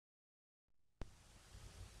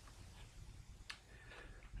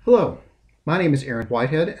Hello, my name is Aaron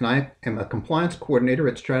Whitehead, and I am a compliance coordinator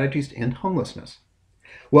at Strategies to End Homelessness.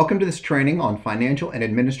 Welcome to this training on financial and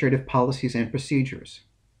administrative policies and procedures.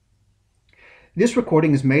 This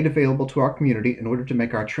recording is made available to our community in order to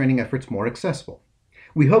make our training efforts more accessible.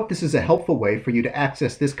 We hope this is a helpful way for you to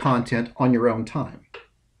access this content on your own time.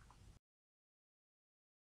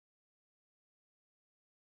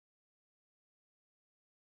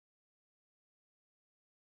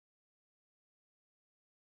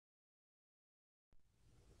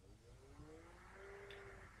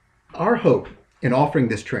 Our hope in offering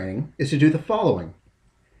this training is to do the following: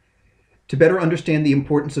 to better understand the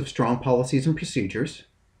importance of strong policies and procedures,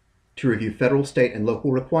 to review federal, state, and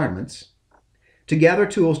local requirements, to gather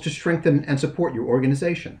tools to strengthen and support your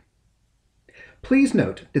organization. Please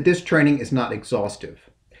note that this training is not exhaustive.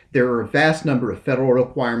 There are a vast number of federal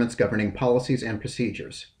requirements governing policies and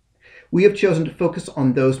procedures. We have chosen to focus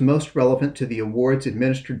on those most relevant to the awards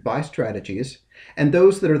administered by Strategies and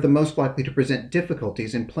those that are the most likely to present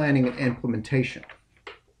difficulties in planning and implementation.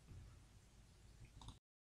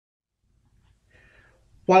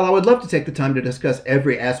 While I would love to take the time to discuss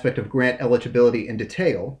every aspect of grant eligibility in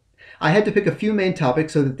detail, I had to pick a few main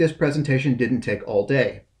topics so that this presentation didn't take all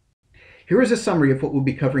day. Here is a summary of what we'll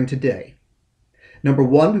be covering today. Number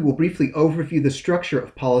one, we will briefly overview the structure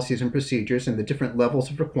of policies and procedures and the different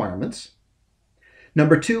levels of requirements.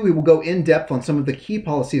 Number two, we will go in depth on some of the key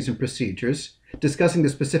policies and procedures, discussing the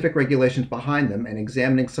specific regulations behind them and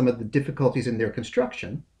examining some of the difficulties in their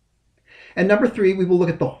construction. And number three, we will look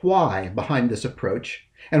at the why behind this approach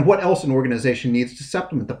and what else an organization needs to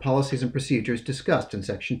supplement the policies and procedures discussed in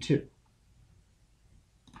Section 2.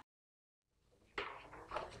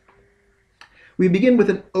 We begin with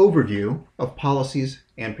an overview of policies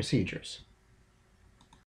and procedures.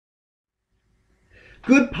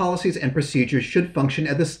 Good policies and procedures should function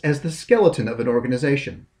as the skeleton of an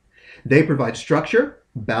organization. They provide structure,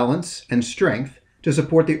 balance, and strength to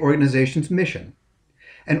support the organization's mission.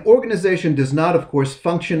 An organization does not, of course,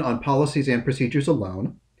 function on policies and procedures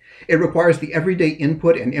alone. It requires the everyday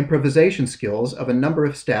input and improvisation skills of a number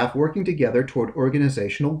of staff working together toward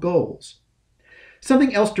organizational goals.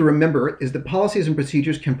 Something else to remember is that policies and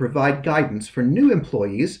procedures can provide guidance for new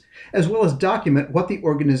employees, as well as document what the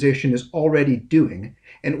organization is already doing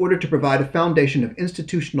in order to provide a foundation of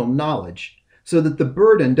institutional knowledge so that the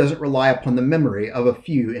burden doesn't rely upon the memory of a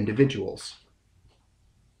few individuals.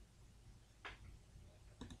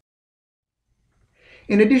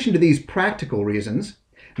 In addition to these practical reasons,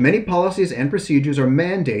 many policies and procedures are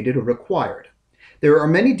mandated or required. There are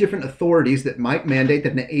many different authorities that might mandate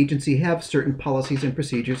that an agency have certain policies and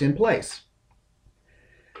procedures in place.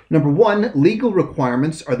 Number one, legal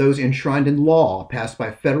requirements are those enshrined in law passed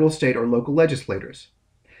by federal, state, or local legislators.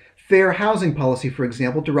 Fair housing policy, for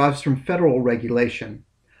example, derives from federal regulation,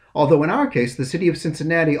 although in our case, the City of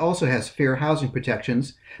Cincinnati also has fair housing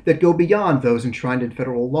protections that go beyond those enshrined in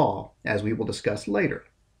federal law, as we will discuss later.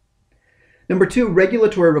 Number two,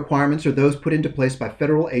 regulatory requirements are those put into place by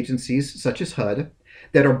federal agencies, such as HUD,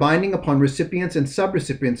 that are binding upon recipients and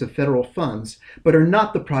subrecipients of federal funds, but are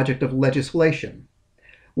not the project of legislation.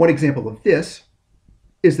 One example of this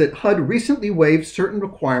is that HUD recently waived certain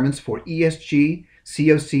requirements for ESG,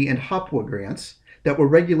 COC, and HOPWA grants that were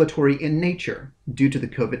regulatory in nature due to the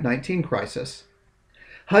COVID-19 crisis.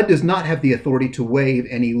 HUD does not have the authority to waive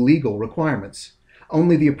any legal requirements.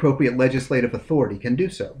 Only the appropriate legislative authority can do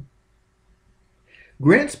so.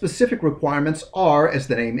 Grant-specific requirements are, as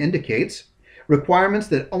the name indicates, requirements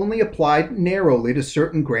that only apply narrowly to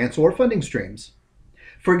certain grants or funding streams.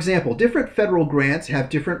 For example, different federal grants have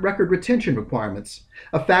different record retention requirements,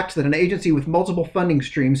 a fact that an agency with multiple funding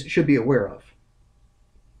streams should be aware of.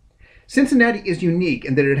 Cincinnati is unique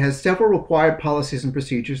in that it has several required policies and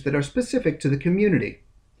procedures that are specific to the community.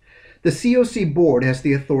 The COC board has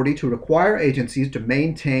the authority to require agencies to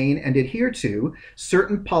maintain and adhere to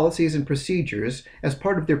certain policies and procedures as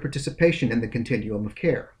part of their participation in the continuum of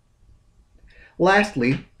care.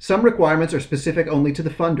 Lastly, some requirements are specific only to the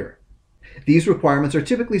funder. These requirements are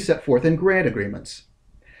typically set forth in grant agreements.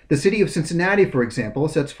 The City of Cincinnati, for example,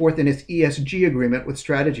 sets forth in its ESG agreement with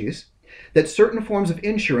Strategies that certain forms of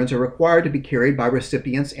insurance are required to be carried by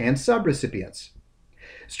recipients and subrecipients.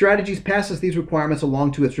 Strategies passes these requirements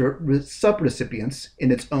along to its subrecipients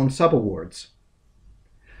in its own subawards.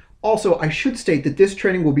 Also, I should state that this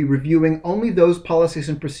training will be reviewing only those policies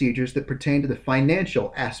and procedures that pertain to the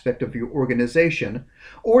financial aspect of your organization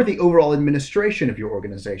or the overall administration of your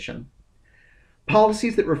organization.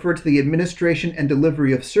 Policies that refer to the administration and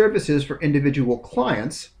delivery of services for individual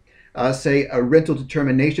clients, say a rental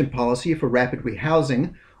determination policy for rapid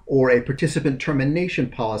rehousing or a participant termination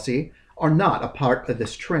policy, are not a part of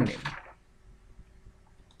this training.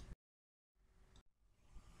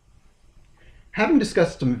 Having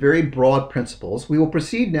discussed some very broad principles, we will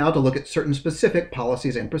proceed now to look at certain specific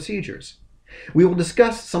policies and procedures. We will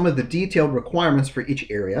discuss some of the detailed requirements for each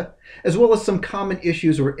area, as well as some common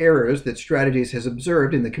issues or errors that Strategies has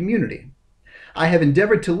observed in the community. I have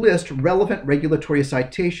endeavored to list relevant regulatory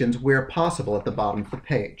citations where possible at the bottom of the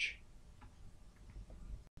page.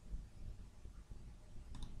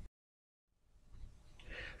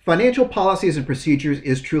 Financial policies and procedures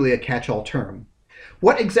is truly a catch-all term.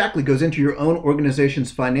 What exactly goes into your own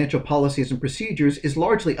organization's financial policies and procedures is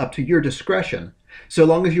largely up to your discretion, so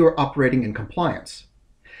long as you are operating in compliance.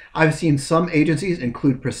 I've seen some agencies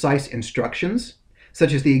include precise instructions,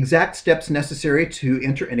 such as the exact steps necessary to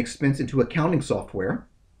enter an expense into accounting software.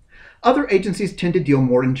 Other agencies tend to deal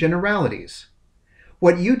more in generalities.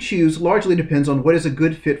 What you choose largely depends on what is a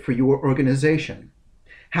good fit for your organization.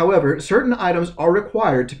 However, certain items are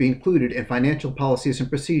required to be included in financial policies and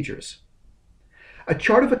procedures. A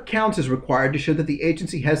chart of accounts is required to show that the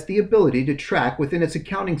agency has the ability to track within its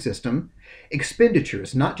accounting system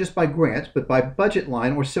expenditures, not just by grant, but by budget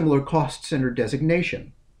line or similar cost center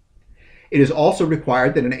designation. It is also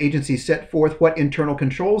required that an agency set forth what internal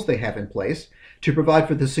controls they have in place to provide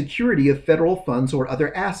for the security of federal funds or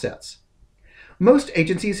other assets. Most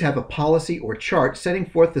agencies have a policy or chart setting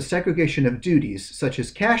forth the segregation of duties, such as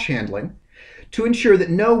cash handling, to ensure that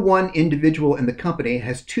no one individual in the company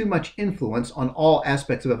has too much influence on all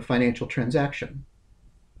aspects of a financial transaction.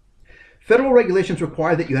 Federal regulations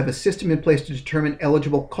require that you have a system in place to determine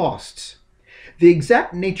eligible costs. The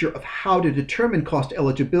exact nature of how to determine cost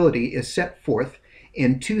eligibility is set forth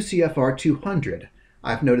in 2 CFR 200.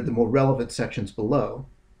 I've noted the more relevant sections below.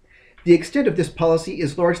 The extent of this policy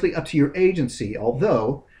is largely up to your agency,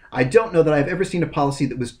 although I don't know that I've ever seen a policy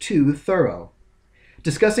that was too thorough.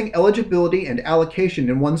 Discussing eligibility and allocation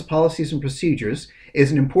in one's policies and procedures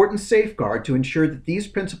is an important safeguard to ensure that these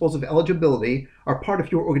principles of eligibility are part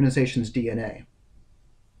of your organization's DNA.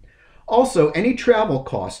 Also, any travel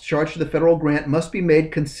costs charged to the federal grant must be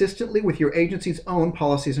made consistently with your agency's own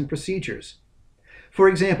policies and procedures. For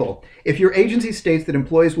example, if your agency states that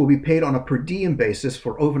employees will be paid on a per diem basis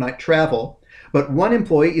for overnight travel, but one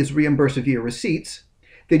employee is reimbursed via receipts,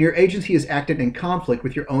 then your agency has acted in conflict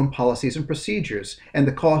with your own policies and procedures, and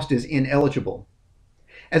the cost is ineligible.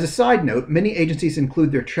 As a side note, many agencies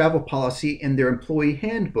include their travel policy in their employee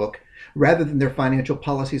handbook rather than their financial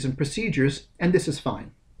policies and procedures, and this is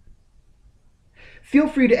fine. Feel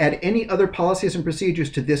free to add any other policies and procedures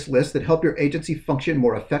to this list that help your agency function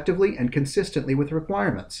more effectively and consistently with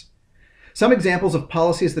requirements. Some examples of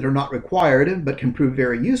policies that are not required but can prove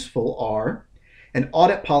very useful are an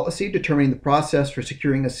audit policy determining the process for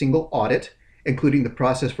securing a single audit, including the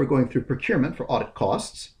process for going through procurement for audit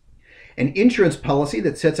costs, an insurance policy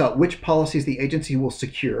that sets out which policies the agency will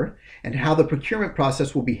secure and how the procurement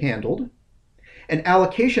process will be handled, an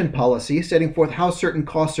allocation policy setting forth how certain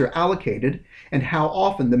costs are allocated and how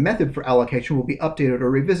often the method for allocation will be updated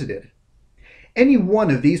or revisited. Any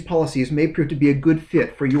one of these policies may prove to be a good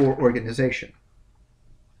fit for your organization.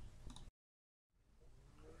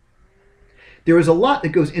 There is a lot that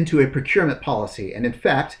goes into a procurement policy, and in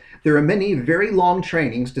fact, there are many very long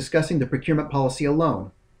trainings discussing the procurement policy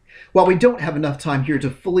alone. While we don't have enough time here to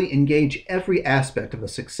fully engage every aspect of a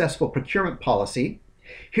successful procurement policy,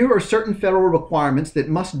 here are certain federal requirements that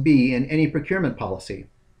must be in any procurement policy.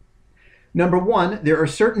 Number one, there are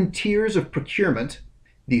certain tiers of procurement,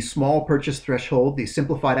 the small purchase threshold, the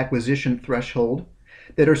simplified acquisition threshold,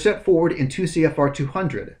 that are set forward in 2 CFR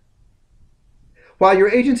 200. While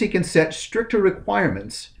your agency can set stricter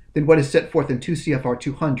requirements than what is set forth in 2 CFR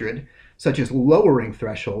 200, such as lowering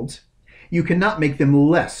thresholds, you cannot make them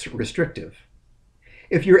less restrictive.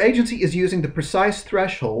 If your agency is using the precise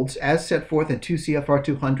thresholds as set forth in 2 CFR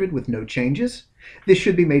 200 with no changes, this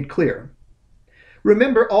should be made clear.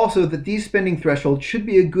 Remember also that these spending thresholds should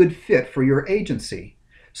be a good fit for your agency.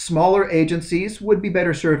 Smaller agencies would be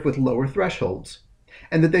better served with lower thresholds,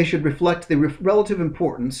 and that they should reflect the relative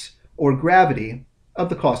importance or gravity of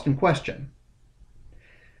the cost in question.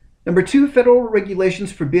 Number two, federal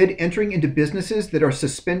regulations forbid entering into businesses that are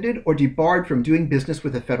suspended or debarred from doing business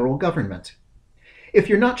with the federal government. If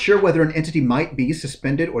you're not sure whether an entity might be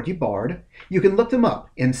suspended or debarred, you can look them up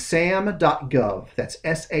in sam.gov. That's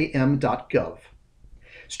sam.gov.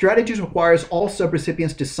 Strategies requires all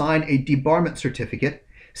subrecipients to sign a debarment certificate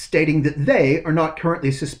stating that they are not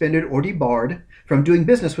currently suspended or debarred from doing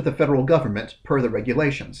business with the federal government per the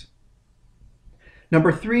regulations.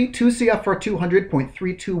 Number three, 2 CFR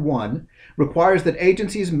 200.321 requires that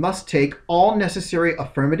agencies must take all necessary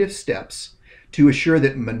affirmative steps to assure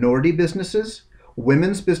that minority businesses,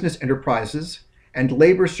 women's business enterprises, and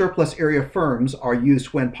labor surplus area firms are used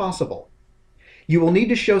when possible. You will need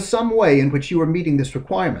to show some way in which you are meeting this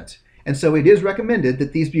requirement, and so it is recommended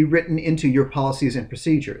that these be written into your policies and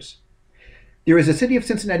procedures. There is a City of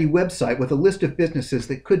Cincinnati website with a list of businesses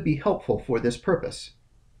that could be helpful for this purpose.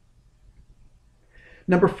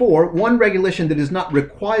 Number 4, one regulation that is not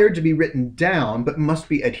required to be written down but must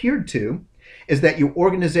be adhered to is that your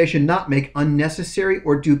organization not make unnecessary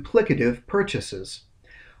or duplicative purchases.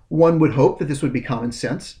 One would hope that this would be common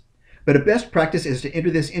sense, but a best practice is to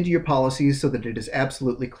enter this into your policies so that it is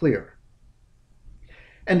absolutely clear.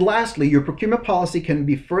 And lastly, your procurement policy can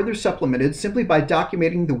be further supplemented simply by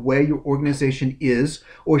documenting the way your organization is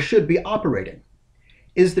or should be operating.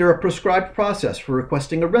 Is there a prescribed process for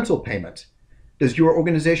requesting a rental payment? Does your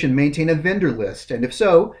organization maintain a vendor list? And if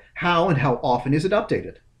so, how and how often is it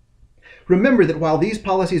updated? Remember that while these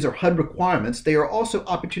policies are HUD requirements, they are also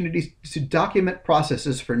opportunities to document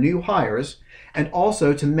processes for new hires and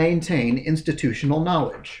also to maintain institutional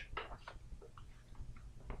knowledge.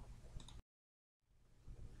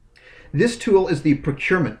 This tool is the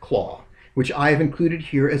Procurement Claw, which I have included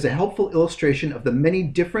here as a helpful illustration of the many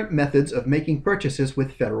different methods of making purchases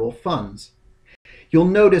with federal funds. You'll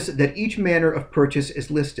notice that each manner of purchase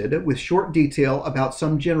is listed with short detail about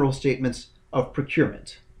some general statements of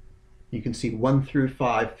procurement. You can see 1 through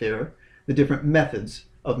 5 there, the different methods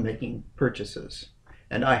of making purchases.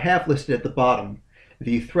 And I have listed at the bottom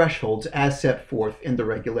the thresholds as set forth in the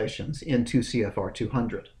regulations in 2 CFR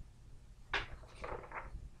 200.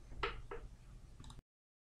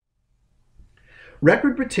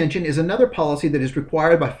 Record retention is another policy that is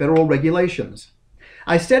required by federal regulations.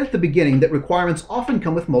 I said at the beginning that requirements often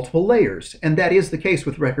come with multiple layers, and that is the case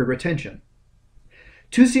with record retention.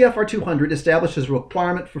 2 CFR 200 establishes a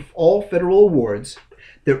requirement for all federal awards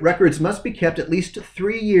that records must be kept at least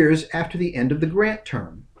 3 years after the end of the grant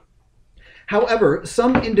term. However,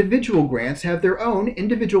 some individual grants have their own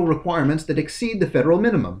individual requirements that exceed the federal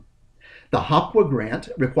minimum. The HOPWA grant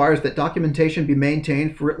requires that documentation be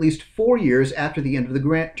maintained for at least 4 years after the end of the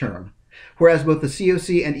grant term, whereas both the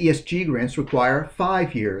COC and ESG grants require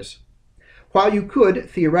 5 years. While you could,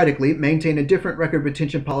 theoretically, maintain a different record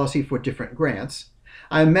retention policy for different grants,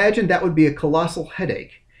 I imagine that would be a colossal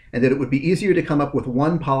headache, and that it would be easier to come up with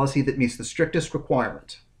one policy that meets the strictest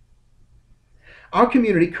requirement. Our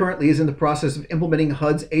community currently is in the process of implementing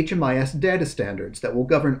HUD's HMIS data standards that will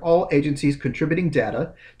govern all agencies contributing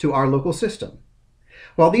data to our local system.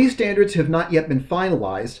 While these standards have not yet been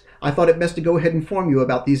finalized, I thought it best to go ahead and inform you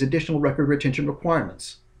about these additional record retention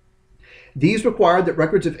requirements. These require that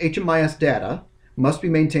records of HMIS data must be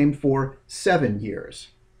maintained for 7 years.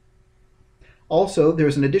 Also, there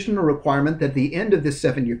is an additional requirement that at the end of this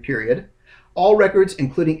 7-year period, all records,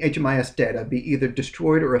 including HMIS data, be either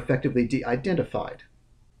destroyed or effectively de-identified.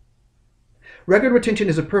 Record retention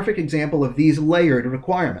is a perfect example of these layered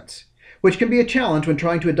requirements, which can be a challenge when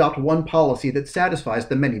trying to adopt one policy that satisfies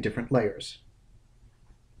the many different layers.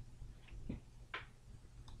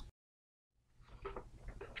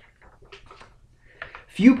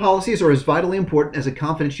 Few policies are as vitally important as a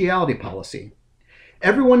confidentiality policy.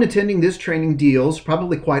 Everyone attending this training deals,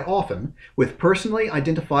 probably quite often, with personally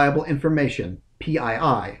identifiable information,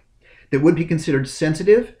 PII, that would be considered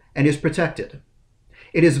sensitive and is protected.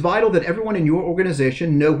 It is vital that everyone in your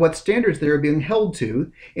organization know what standards they are being held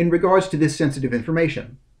to in regards to this sensitive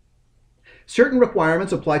information. Certain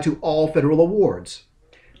requirements apply to all federal awards.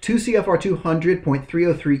 2 CFR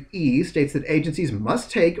 200.303E states that agencies must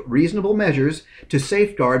take reasonable measures to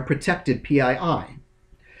safeguard protected PII.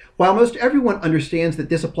 While most everyone understands that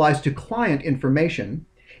this applies to client information,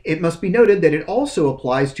 it must be noted that it also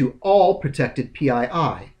applies to all protected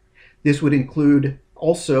PII. This would include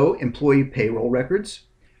also employee payroll records,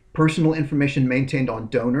 personal information maintained on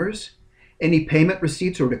donors, any payment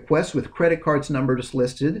receipts or requests with credit cards numbers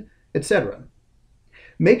listed, etc.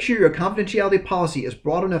 Make sure your confidentiality policy is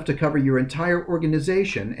broad enough to cover your entire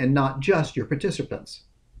organization and not just your participants.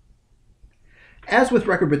 As with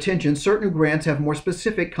record retention, certain grants have more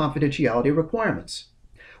specific confidentiality requirements.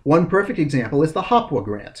 One perfect example is the HOPWA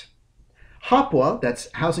grant. HOPWA,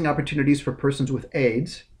 that's Housing Opportunities for Persons with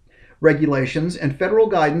AIDS, regulations and federal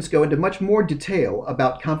guidance go into much more detail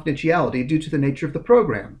about confidentiality due to the nature of the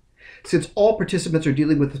program, since all participants are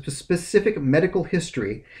dealing with a specific medical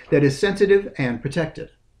history that is sensitive and protected.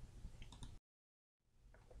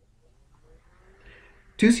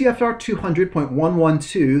 2 CFR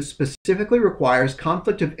 200.112 specifically requires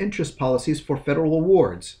conflict of interest policies for federal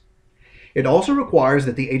awards. It also requires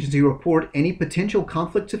that the agency report any potential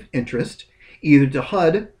conflicts of interest either to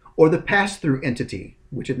HUD or the pass-through entity,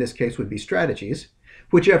 which in this case would be strategies,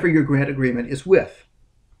 whichever your grant agreement is with.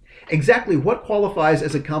 Exactly what qualifies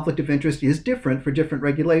as a conflict of interest is different for different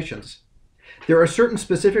regulations. There are certain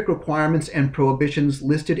specific requirements and prohibitions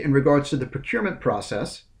listed in regards to the procurement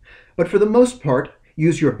process, but for the most part,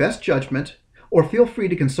 use your best judgment or feel free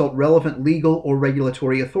to consult relevant legal or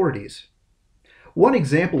regulatory authorities. One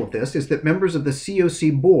example of this is that members of the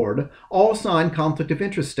COC board all sign conflict of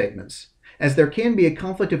interest statements, as there can be a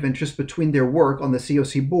conflict of interest between their work on the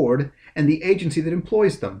COC board and the agency that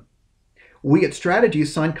employs them. We at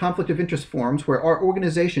Strategies sign conflict of interest forms where our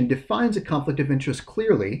organization defines a conflict of interest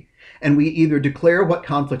clearly, and we either declare what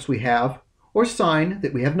conflicts we have or sign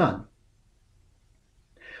that we have none.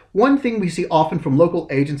 One thing we see often from local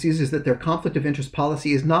agencies is that their conflict of interest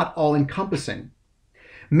policy is not all-encompassing.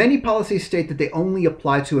 Many policies state that they only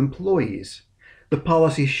apply to employees. The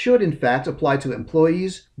policy should, in fact, apply to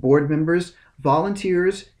employees, board members,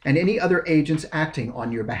 volunteers, and any other agents acting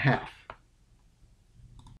on your behalf.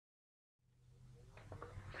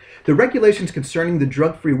 The regulations concerning the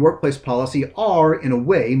drug-free workplace policy are, in a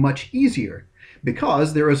way, much easier,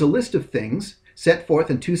 because there is a list of things set forth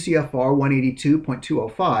in 2 CFR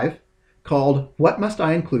 182.205 called "What must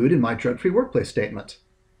I include in my drug-free workplace statement?"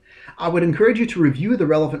 I would encourage you to review the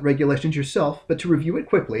relevant regulations yourself, but to review it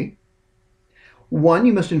quickly. 1.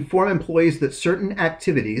 You must inform employees that certain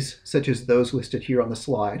activities, such as those listed here on the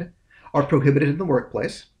slide, are prohibited in the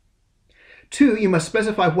workplace. 2. You must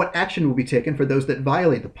specify what action will be taken for those that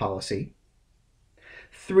violate the policy.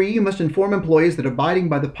 3. You must inform employees that abiding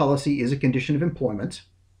by the policy is a condition of employment.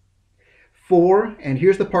 4. And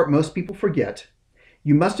here's the part most people forget,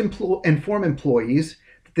 you must inform employees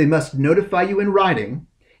that they must notify you in writing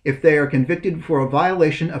if they are convicted for a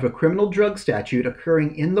violation of a criminal drug statute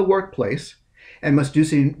occurring in the workplace, and must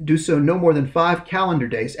do so no more than 5 calendar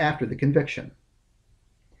days after the conviction.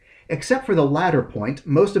 Except for the latter point,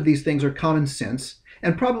 most of these things are common sense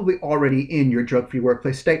and probably already in your drug-free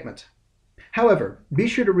workplace statement. However, be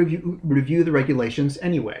sure to review the regulations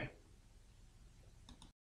anyway.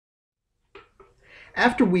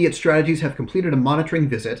 After we at Strategies have completed a monitoring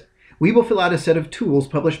visit, we will fill out a set of tools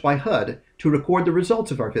published by HUD to record the results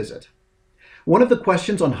of our visit. One of the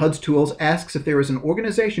questions on HUD's tools asks if there is an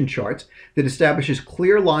organization chart that establishes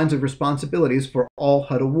clear lines of responsibilities for all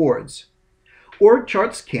HUD awards. Org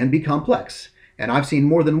charts can be complex, and I've seen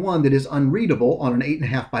more than one that is unreadable on an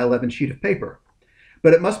 8.5 by 11 sheet of paper.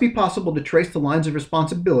 But it must be possible to trace the lines of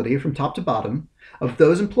responsibility from top to bottom of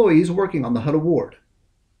those employees working on the HUD award.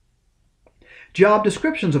 Job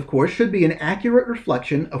descriptions, of course, should be an accurate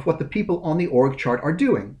reflection of what the people on the org chart are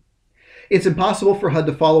doing. It's impossible for HUD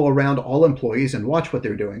to follow around all employees and watch what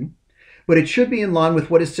they're doing, but it should be in line with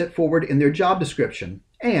what is set forward in their job description,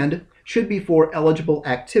 and should be for eligible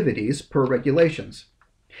activities per regulations.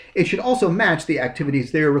 It should also match the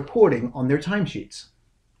activities they are recording on their timesheets.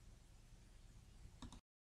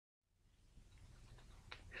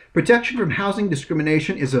 Protection from housing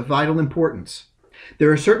discrimination is of vital importance.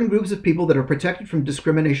 There are certain groups of people that are protected from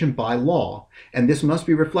discrimination by law, and this must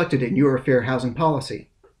be reflected in your fair housing policy.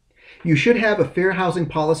 You should have a fair housing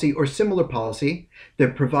policy or similar policy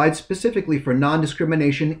that provides specifically for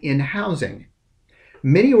non-discrimination in housing.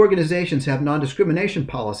 Many organizations have non-discrimination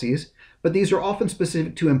policies, but these are often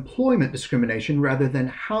specific to employment discrimination rather than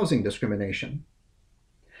housing discrimination.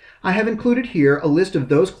 I have included here a list of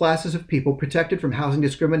those classes of people protected from housing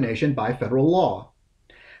discrimination by federal law.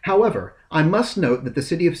 However, I must note that the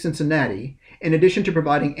City of Cincinnati, in addition to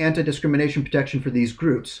providing anti-discrimination protection for these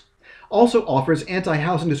groups, also offers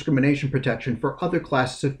anti-housing discrimination protection for other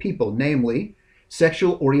classes of people, namely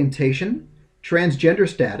sexual orientation, transgender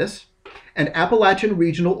status, and Appalachian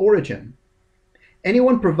regional origin.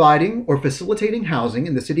 Anyone providing or facilitating housing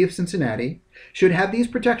in the City of Cincinnati should have these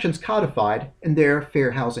protections codified in their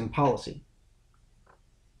fair housing policy.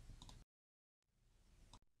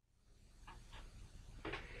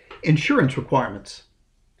 Insurance requirements.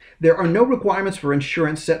 There are no requirements for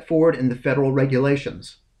insurance set forward in the federal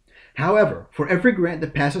regulations. However, for every grant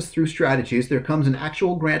that passes through Strategies, there comes an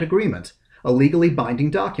actual grant agreement, a legally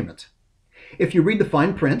binding document. If you read the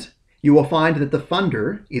fine print, you will find that the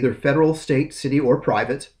funder, either federal, state, city, or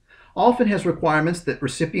private, often has requirements that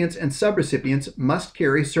recipients and subrecipients must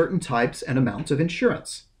carry certain types and amounts of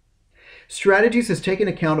insurance. Strategies has taken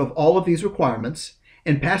account of all of these requirements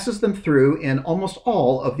and passes them through in almost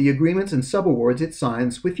all of the agreements and subawards it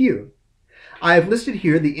signs with you. I have listed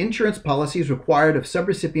here the insurance policies required of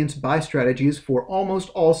subrecipients by Strategies for almost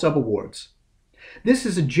all subawards. This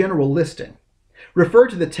is a general listing. Refer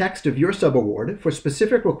to the text of your subaward for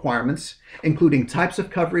specific requirements, including types of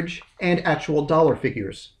coverage and actual dollar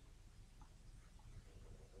figures.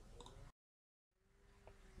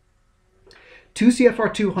 2 CFR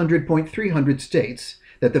 200.300 states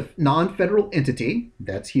that the non-federal entity,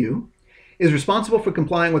 that's you, is responsible for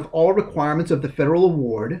complying with all requirements of the federal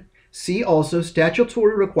award. See also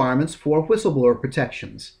statutory requirements for whistleblower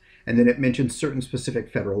protections, and then it mentions certain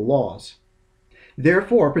specific federal laws.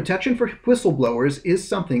 Therefore, protection for whistleblowers is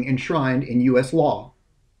something enshrined in U.S. law.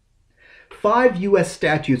 5 U.S.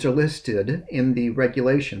 statutes are listed in the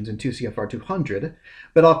regulations in 2 CFR 200,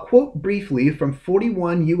 but I'll quote briefly from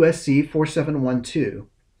 41 U.S.C. 4712.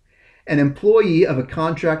 An employee of a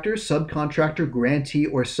contractor, subcontractor, grantee,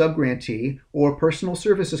 or subgrantee, or personal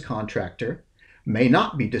services contractor may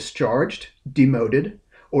not be discharged, demoted,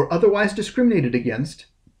 or otherwise discriminated against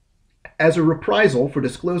as a reprisal for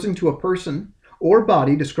disclosing to a person or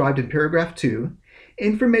body described in paragraph 2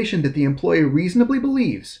 information that the employee reasonably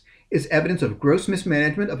believes is evidence of gross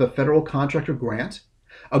mismanagement of a federal contract or grant,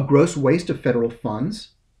 a gross waste of federal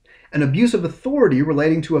funds, an abuse of authority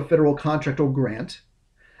relating to a federal contract or grant,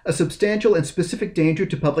 a substantial and specific danger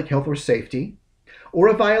to public health or safety, or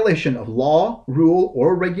a violation of law, rule,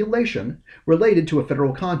 or regulation related to a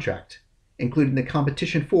federal contract, including the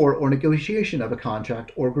competition for or negotiation of a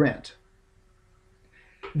contract or grant.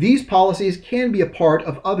 These policies can be a part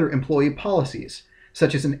of other employee policies,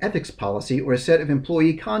 such as an ethics policy or a set of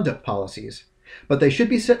employee conduct policies, but they should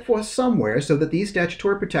be set forth somewhere so that these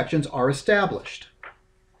statutory protections are established.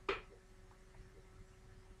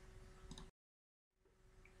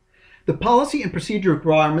 The policy and procedure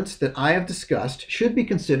requirements that I have discussed should be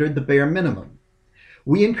considered the bare minimum.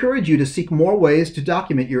 We encourage you to seek more ways to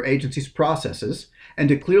document your agency's processes and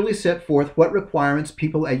to clearly set forth what requirements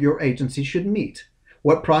people at your agency should meet,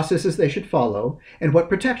 what processes they should follow, and what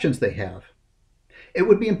protections they have. It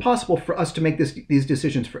would be impossible for us to make these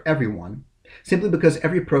decisions for everyone, simply because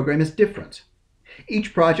every program is different.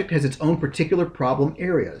 Each project has its own particular problem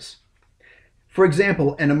areas. For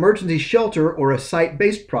example, an emergency shelter or a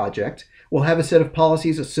site-based project will have a set of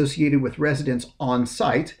policies associated with residents on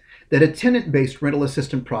site that a tenant-based rental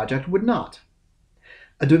assistance project would not.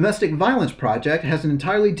 A domestic violence project has an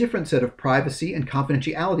entirely different set of privacy and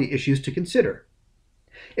confidentiality issues to consider.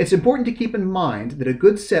 It's important to keep in mind that a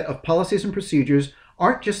good set of policies and procedures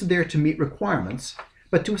aren't just there to meet requirements,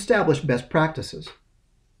 but to establish best practices.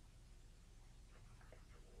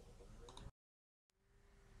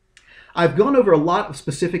 I've gone over a lot of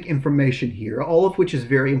specific information here, all of which is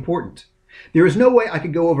very important. There is no way I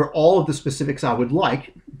could go over all of the specifics I would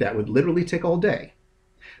like. That would literally take all day.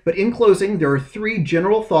 But in closing, there are 3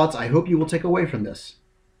 general thoughts I hope you will take away from this.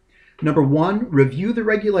 Number 1, review the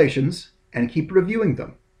regulations and keep reviewing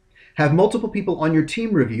them. Have multiple people on your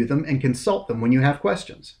team review them and consult them when you have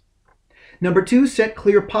questions. Number 2, set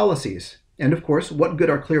clear policies. And of course, what good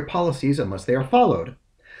are clear policies unless they are followed?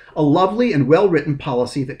 A lovely and well-written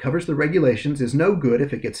policy that covers the regulations is no good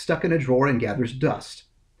if it gets stuck in a drawer and gathers dust.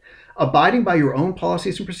 Abiding by your own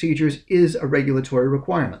policies and procedures is a regulatory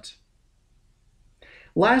requirement.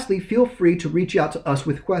 Lastly, feel free to reach out to us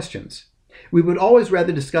with questions. We would always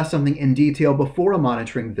rather discuss something in detail before a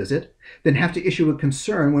monitoring visit than have to issue a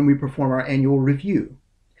concern when we perform our annual review.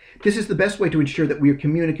 This is the best way to ensure that we are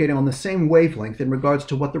communicating on the same wavelength in regards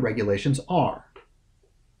to what the regulations are.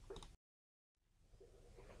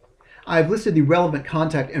 I've listed the relevant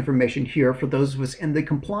contact information here for those of us in the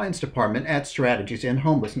compliance department at Strategies End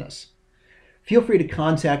Homelessness. Feel free to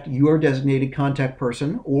contact your designated contact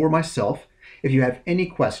person or myself if you have any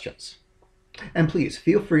questions. And please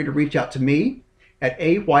feel free to reach out to me at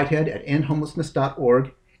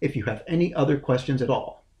awhitehead@endhomelessness.org if you have any other questions at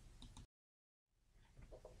all.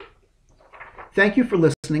 Thank you for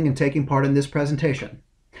listening and taking part in this presentation.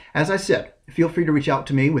 As I said, feel free to reach out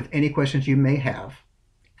to me with any questions you may have.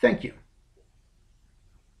 Thank you.